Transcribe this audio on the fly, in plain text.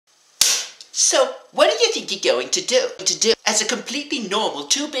So, what do you think you're going to do? As a completely normal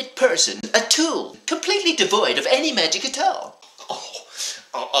 2-bit person, a tool, completely devoid of any magic at all. Oh,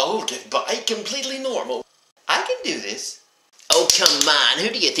 I'll get by completely normal. I can do this. Oh, come on, who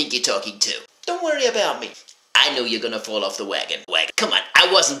do you think you're talking to? Don't worry about me. I know you're gonna fall off the wagon. Come on,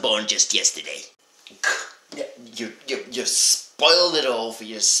 I wasn't born just yesterday. You spoiled it all for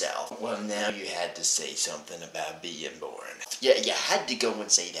yourself. Well, now you had to say something about being born. Yeah, you had to go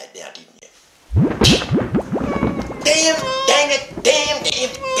and say that now, didn't you? Damn, dang it, damn.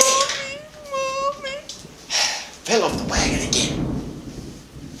 Fell off